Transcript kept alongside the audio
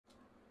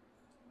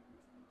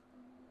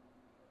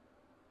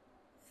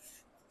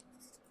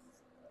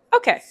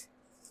Okay,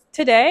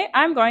 today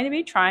I'm going to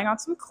be trying on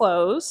some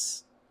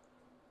clothes.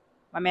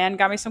 My man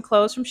got me some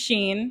clothes from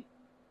Shein.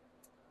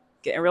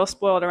 Getting real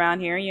spoiled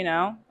around here, you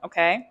know.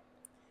 Okay.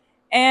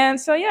 And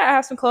so, yeah, I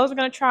have some clothes I'm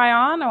going to try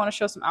on. I want to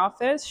show some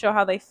outfits, show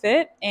how they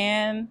fit,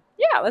 and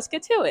yeah, let's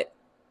get to it.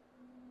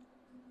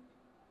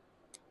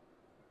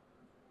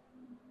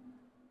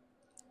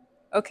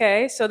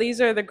 Okay, so these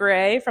are the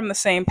gray from the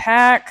same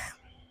pack.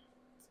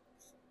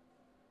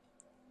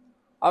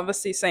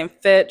 Obviously, same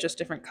fit, just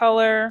different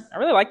color. I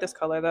really like this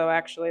color, though,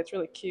 actually. It's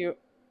really cute.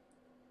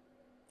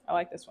 I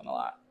like this one a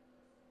lot.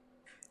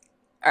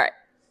 All right,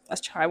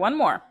 let's try one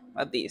more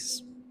of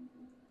these.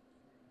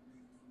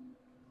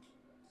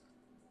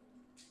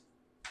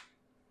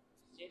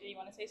 JJ, you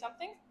want to say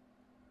something?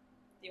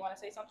 Do you want to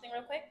say something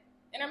real quick?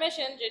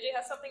 Intermission. JJ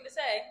has something to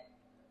say.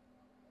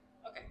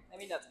 Okay,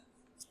 maybe he doesn't.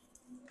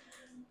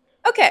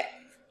 Okay,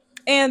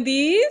 and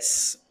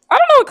these, I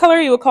don't know what color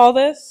you would call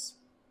this.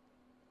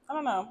 I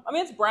don't know. I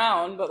mean, it's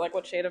brown, but like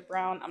what shade of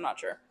brown? I'm not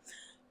sure.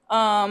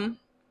 Um,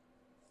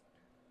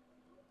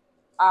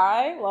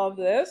 I love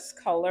this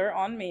color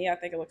on me. I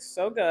think it looks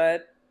so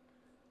good.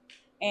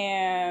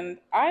 And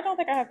I don't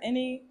think I have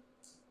any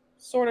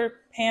sort of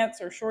pants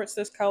or shorts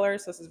this color,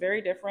 so this is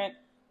very different.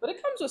 But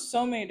it comes with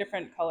so many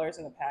different colors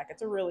in the pack.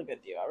 It's a really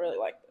good deal. I really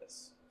like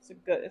this.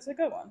 It's a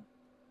good one.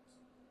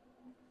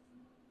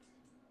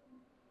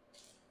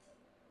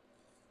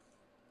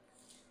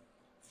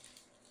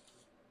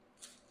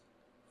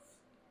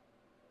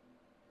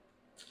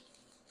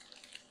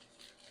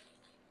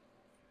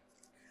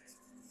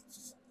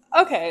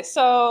 Okay,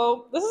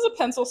 so this is a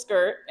pencil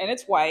skirt and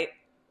it's white.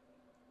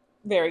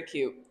 Very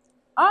cute.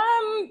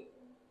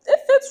 It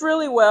fits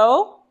really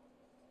well,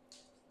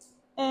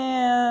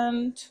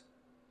 and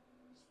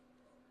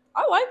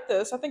I like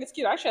this. I think it's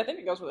cute. Actually, I think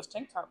it goes with this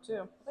tank top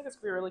too. I think it's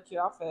gonna be a really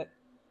cute outfit.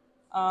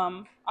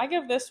 I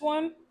give this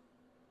one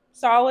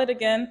solid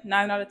again,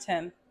 9 out of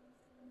 10.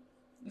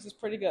 This is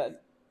pretty good.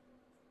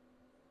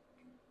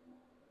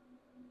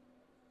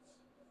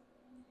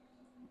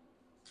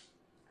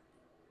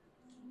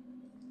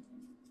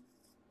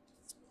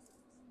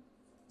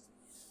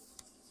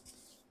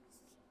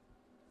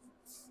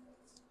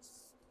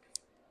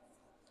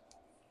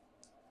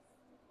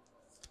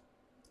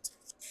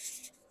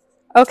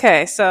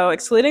 Okay, so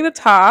excluding the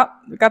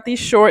top, we got these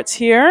shorts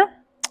here.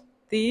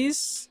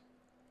 These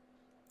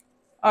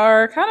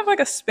are kind of like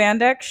a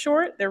spandex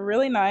short. They're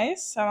really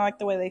nice. I like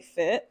the way they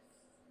fit.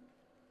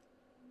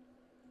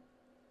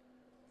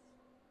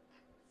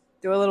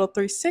 Do a little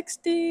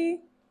 360.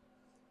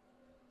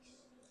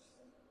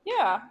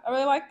 Yeah, I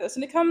really like this.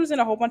 And it comes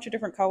in a whole bunch of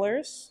different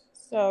colors.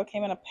 So it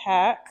came in a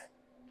pack.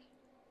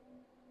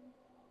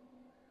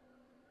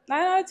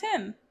 9 out of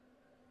 10.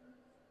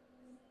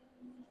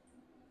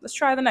 Let's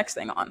try the next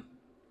thing on.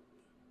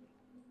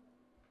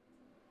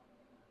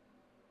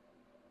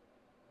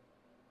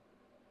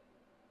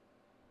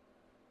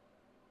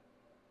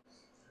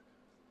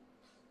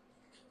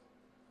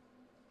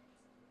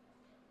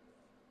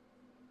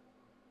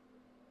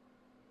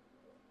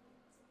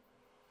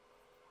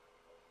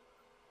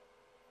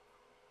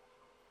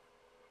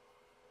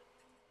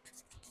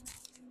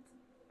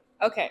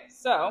 Okay,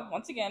 so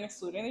once again,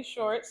 excluding these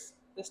shorts,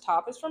 this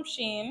top is from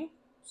Shein.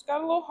 It's got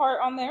a little heart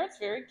on there. It's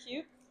very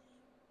cute.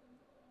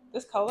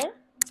 This color,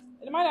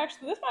 this might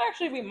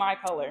actually be my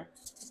color.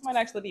 This might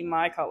actually be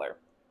my color.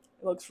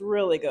 It looks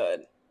really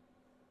good.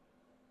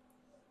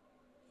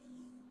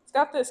 It's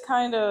got this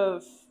kind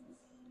of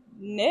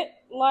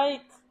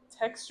knit-like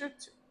texture.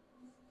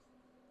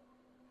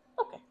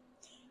 Okay.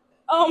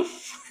 Um,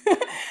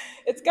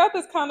 it's got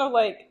this kind of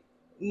like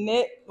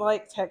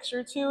knit-like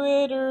texture to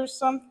it or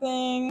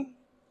something.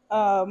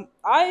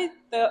 I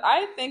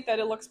think that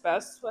it looks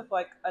best with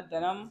like a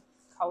denim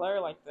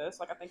color like this.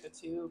 Like I think the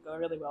two go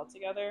really well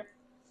together.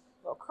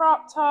 Little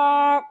crop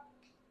top.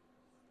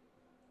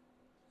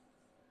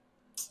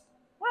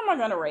 Where am I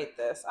gonna rate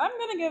this? I'm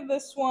gonna give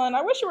this one.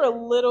 I wish it were a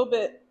little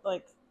bit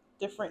like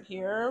different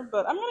here,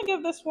 but I'm gonna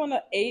give this one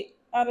an 8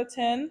 out of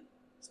 10.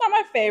 It's not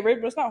my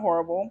favorite, but it's not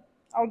horrible.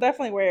 I'll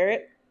definitely wear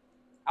it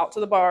out to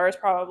the bars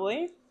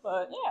probably.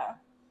 But yeah.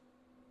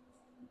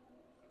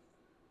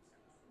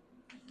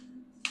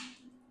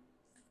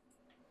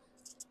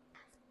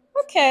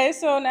 Okay,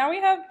 so now we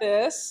have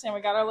this, and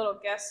we got our little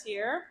guest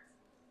here.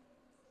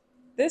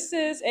 This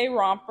is a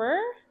romper,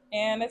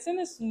 and it's in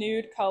this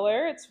nude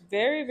color. It's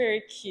very,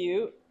 very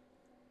cute.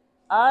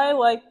 I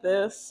like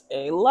this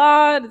a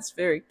lot. It's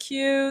very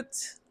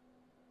cute.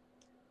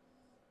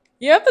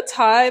 You have to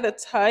tie the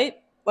tight,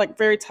 like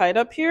very tight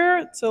up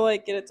here to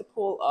like get it to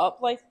pull up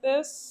like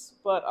this.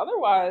 But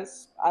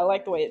otherwise, I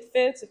like the way it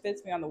fits. It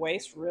fits me on the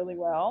waist really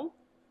well.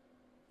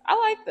 I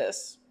like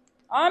this.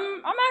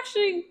 I'm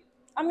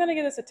gonna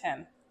give this a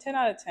 10. 10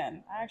 out of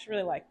 10. I actually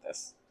really like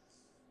this.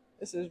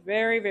 This is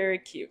very, very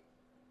cute.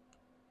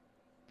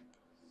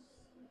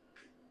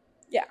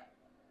 Yeah.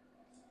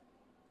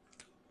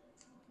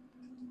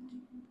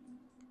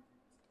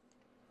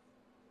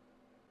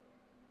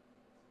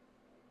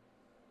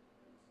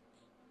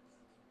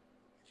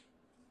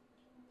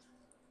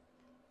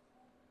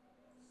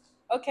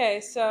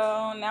 Okay,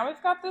 so now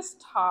we've got this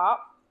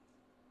top.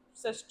 It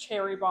says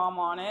cherry bomb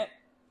on it.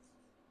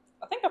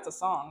 I think that's a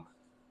song.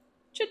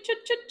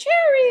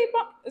 Cherry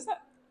bomb. Is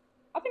that?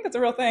 I think that's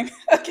a real thing.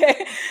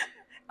 Okay.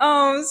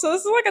 So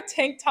this is like a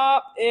tank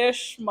top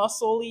ish,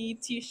 muscly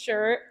t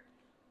shirt.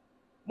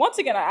 Once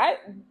again, I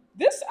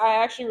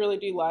actually really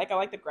do like. I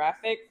like the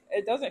graphic.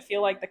 It doesn't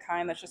feel like the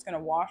kind that's just gonna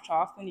wash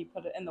off when you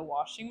put it in the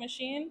washing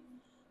machine.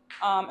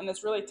 And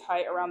it's really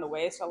tight around the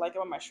waist. I like it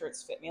when my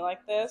shirts fit me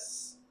like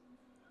this.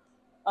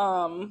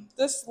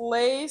 This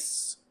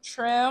lace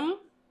trim,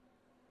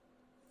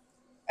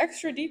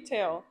 extra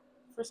detail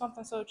for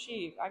something so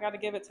cheap. I got to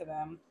give it to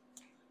them.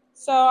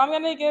 So I'm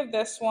gonna give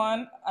this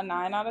one a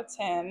 9 out of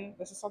 10.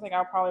 This is something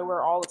I'll probably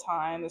wear all the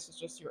time. This is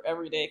just your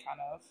everyday kind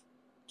of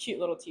cute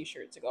little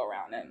t-shirt to go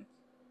around in.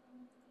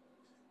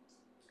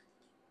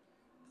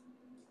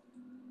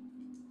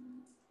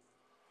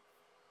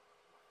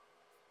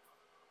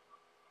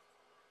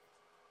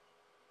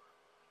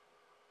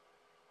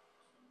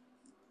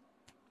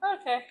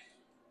 Okay.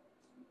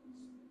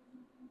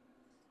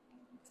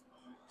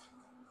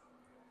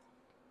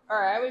 All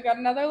right, we got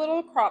another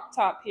little crop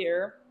top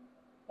here.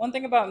 One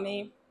thing about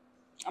me,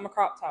 I'm a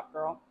crop top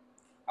girl.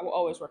 I will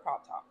always wear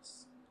crop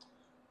tops.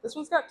 This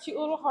one's got cute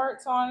little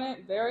hearts on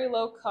it, very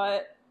low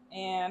cut,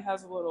 and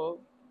has a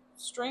little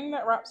string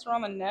that wraps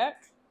around the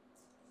neck.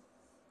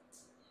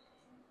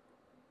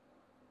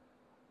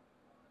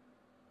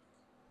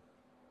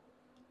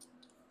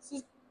 This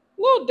is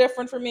a little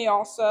different for me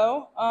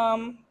also.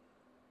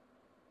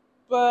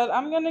 But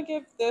I'm gonna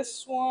give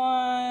this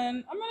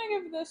one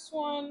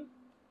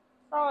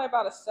probably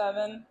about a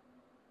 7.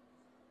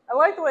 I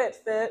like the way it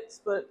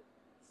fits, but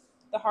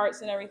the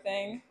hearts and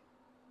everything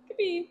could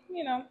be,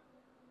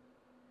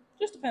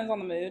 just depends on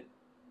the mood.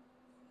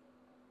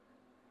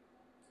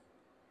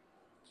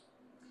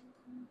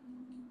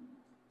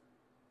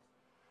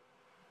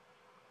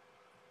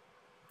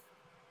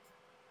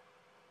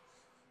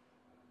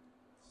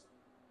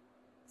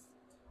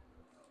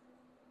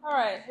 All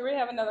right, here we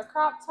have another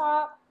crop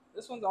top.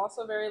 This one's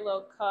also very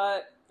low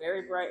cut,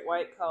 very bright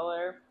white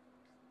color.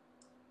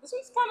 This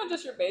one's kind of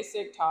just your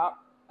basic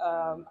top.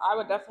 I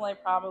would definitely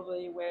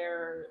probably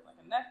wear like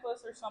a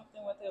necklace or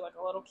something with it, like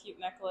a little cute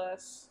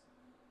necklace.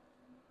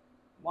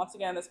 Once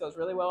again, this goes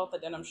really well with the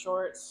denim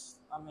shorts.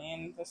 I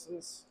mean, this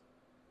is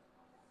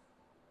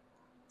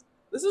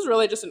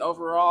really just an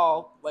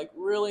overall like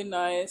really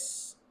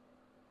nice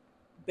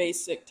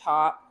basic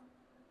top.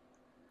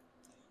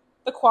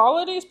 The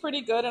quality is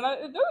pretty good, and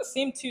it doesn't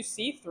seem too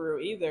see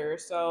through either.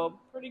 So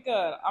pretty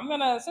good.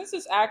 Since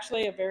it's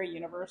actually a very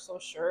universal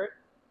shirt,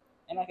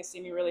 and I can see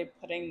me really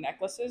putting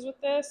necklaces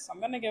with this, I'm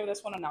gonna give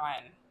this one a 9.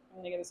 I'm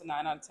gonna give this a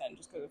 9 out of 10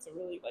 just because it's a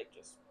really like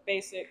just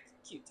basic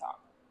cute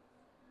top.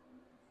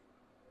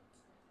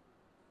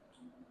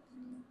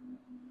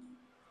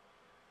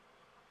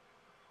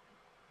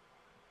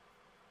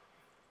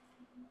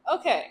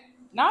 Okay,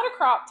 not a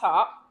crop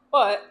top,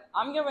 but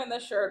I'm giving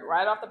this shirt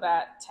right off the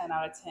bat 10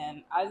 out of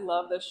 10. I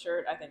love this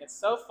shirt. I think it's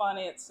so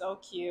funny, it's so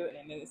cute,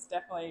 and it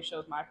definitely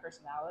shows my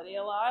personality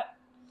a lot.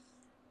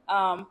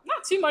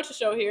 Not too much to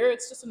show here.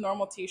 It's just a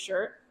normal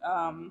T-shirt,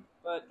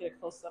 but get a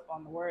close up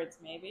on the words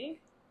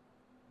maybe.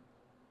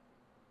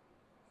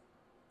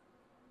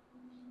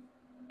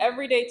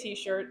 Everyday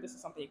T-shirt. This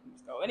is something you can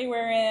just go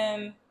anywhere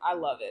in. I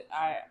love it.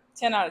 I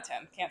 10 out of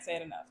 10. Can't say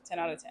it enough. 10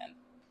 out of 10.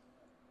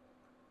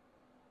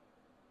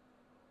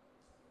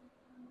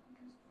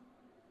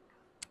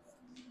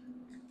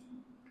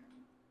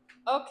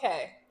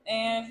 Okay,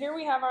 and here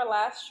we have our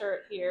last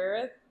shirt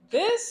here.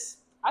 This,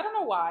 I don't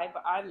know why,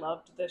 but I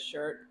loved this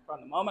shirt from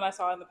the moment I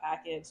saw it in the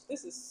package.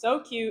 This is so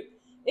cute.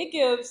 It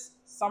gives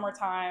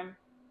summertime,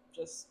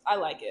 just, I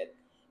like it.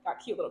 Got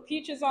cute little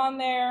peaches on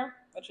there,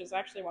 which is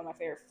actually one of my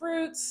favorite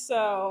fruits.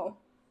 So,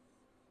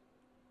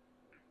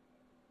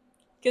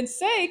 can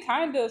say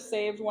kind of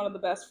saved one of the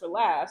best for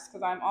last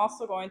because I'm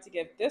also going to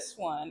give this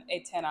one a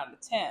 10 out of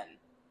 10.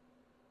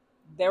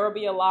 There will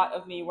be a lot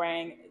of me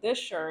wearing this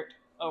shirt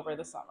over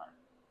the summer.